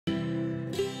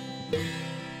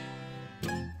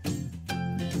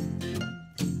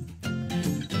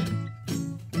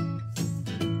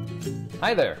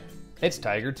Hi there, it's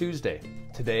Tiger Tuesday.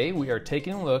 Today we are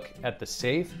taking a look at the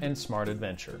Safe and Smart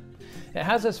Adventure. It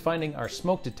has us finding our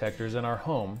smoke detectors in our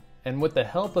home, and with the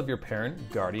help of your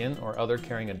parent, guardian, or other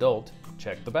caring adult,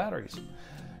 check the batteries.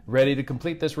 Ready to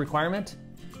complete this requirement?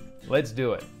 Let's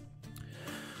do it.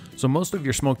 So most of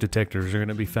your smoke detectors are going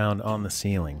to be found on the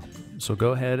ceiling. So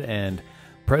go ahead and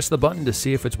press the button to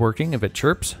see if it's working. If it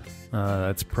chirps,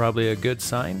 that's probably a good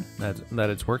sign that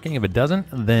it's working. If it doesn't,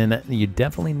 then you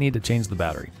definitely need to change the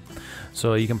battery.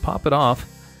 So you can pop it off,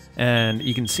 and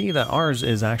you can see that ours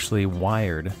is actually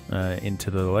wired into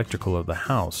the electrical of the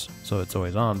house, so it's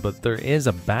always on, but there is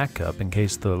a backup in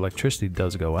case the electricity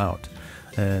does go out,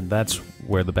 and that's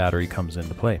where the battery comes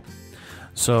into play.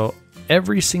 So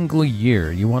every single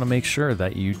year you want to make sure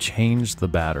that you change the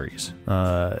batteries.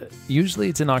 Usually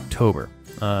it's in October.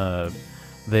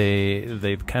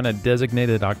 They've kind of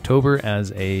designated October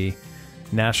as a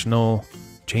national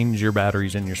change your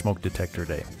batteries in your smoke detector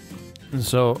day. And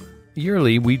so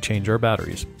yearly we change our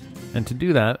batteries, and to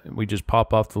do that we just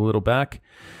pop off the little back,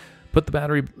 put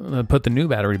the new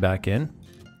battery back in,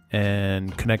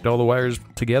 and connect all the wires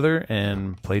together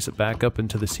and place it back up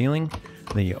into the ceiling.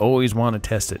 And then you always want to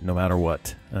test it no matter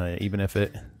what, even if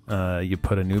you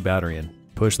put a new battery in.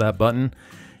 Push that button,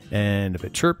 and if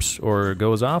it chirps or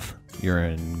goes off, you're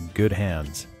in good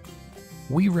hands.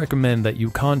 We recommend that you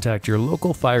contact your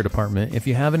local fire department if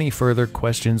you have any further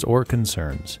questions or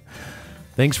concerns.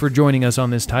 Thanks for joining us on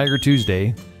this Tiger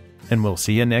Tuesday, and we'll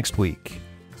see you next week.